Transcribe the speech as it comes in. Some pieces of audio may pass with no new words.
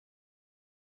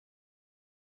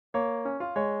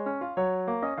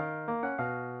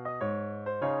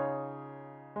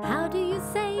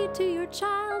to your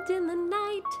child in the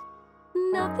night.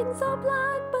 Nothing's all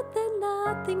black, but then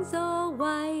nothing's all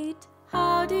white.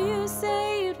 How do you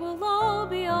say it will all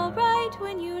be alright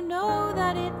when you know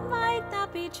that it might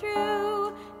not be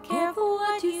true? Careful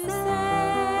what you say.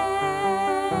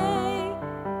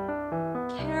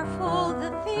 Careful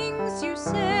the things you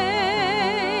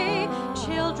say.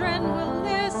 Children will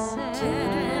listen.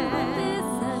 Children will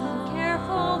listen.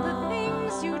 Careful the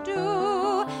things you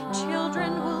do.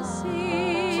 Children will see.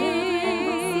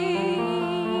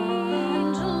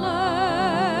 And learn.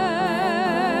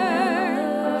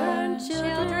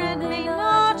 Children may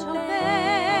not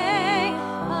obey,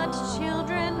 but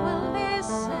children will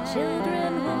listen.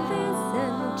 Children will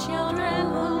listen. Children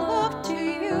will look to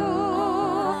you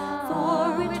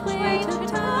for which way to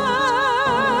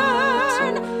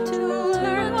turn, to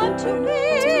learn what to be.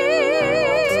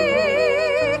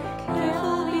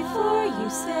 Careful before you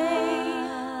say,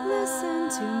 listen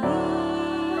to me,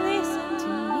 listen to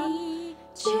me.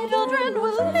 Children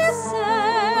will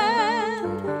listen.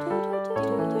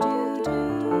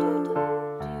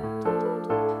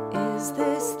 Is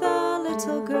this the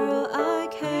little girl I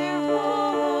carry?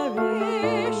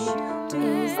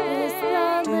 Is this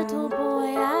the little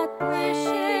boy at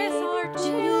Wishes are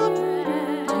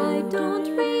children. I don't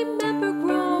remember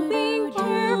growing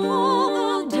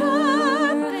Careful the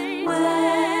time they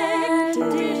When take.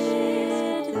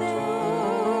 did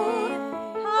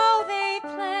How they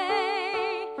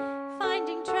play,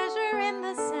 finding treasure in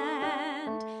the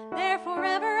sand. They're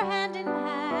forever hand in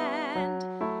hand.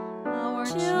 Our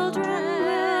children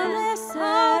will listen.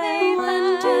 How they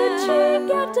When did she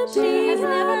get to She be has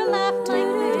never laughed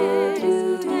like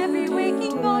this. Every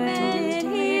waking moment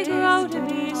he grow to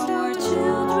be so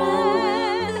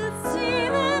children. See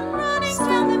them running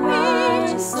down the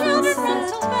beach. Children run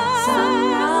so fast.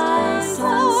 Sunrise,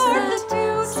 Toward the sunset,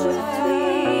 future.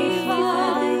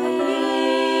 fly the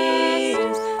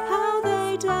leaves. How they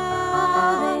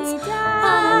dance.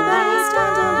 How they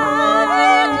stand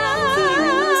alone.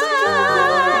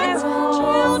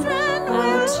 Children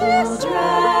will listen.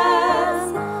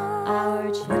 Our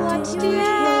children. What do you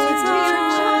give to your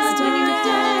child when you're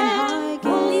dead?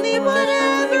 Only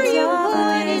whatever you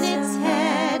put in its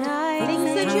head.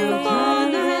 Things that your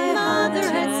father and mother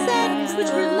had said,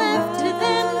 which were left to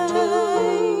them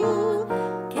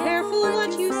too. Careful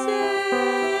what you say.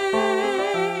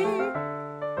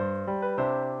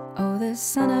 Oh, this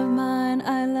son of mine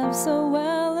I love so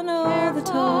well, and all the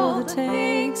toll it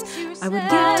takes. I would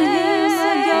give to him a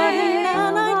garden,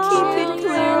 and I'd keep it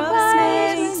clear of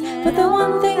snakes. But the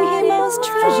one thing he most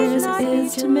treasures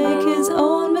is to make his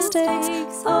own mistakes.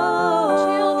 Oh,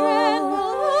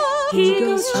 he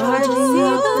goes charging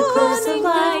up the cliffs of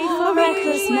life, a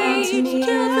reckless mountaineer. I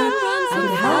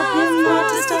could help him not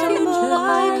to stumble,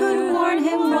 I could warn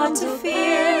him not to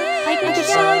fear. I could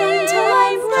shout until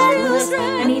I'm breathless,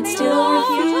 and he'd still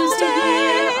refuse to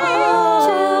hear. Oh,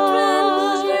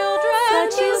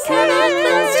 but you cannot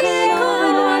close your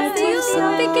eyes once you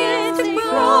begin to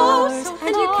grow,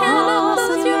 and you cannot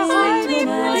close your eyes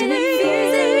when it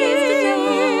fears and needs to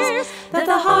know that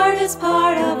the hardest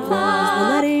part of love is the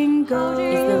letting go.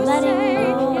 Is the letting go.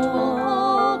 It will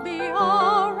all be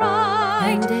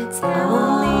alright. And it's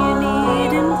Only you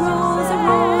need and grows a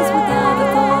rose without a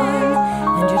thorn,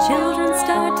 and your children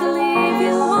start to leave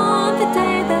you on the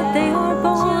day that they are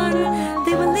born.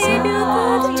 They will leave you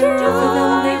the truth, for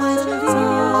them they will leave you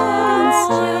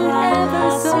soon, ever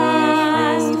so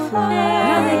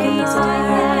like in the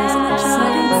stars, and the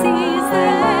child sees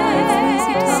their lives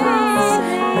easy to sense.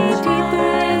 And the deeper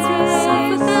is your love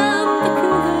for them, the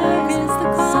cooler is the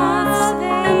cost.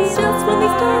 And just when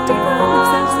they start to find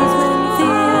themselves in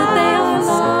fear, they are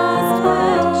lost.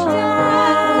 But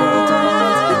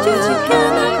you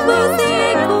cannot close the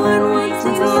acorn once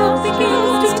the oak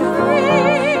begins to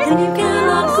breathe, and you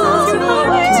cannot close your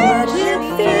heart to what it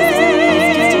feels.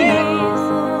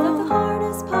 That the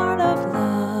hardest part of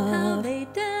love,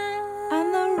 and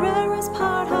the rarest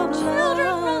part of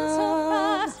children run so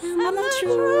fast, and the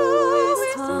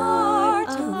truest part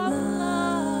of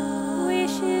love,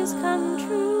 wishes come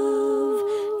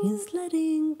true, is letting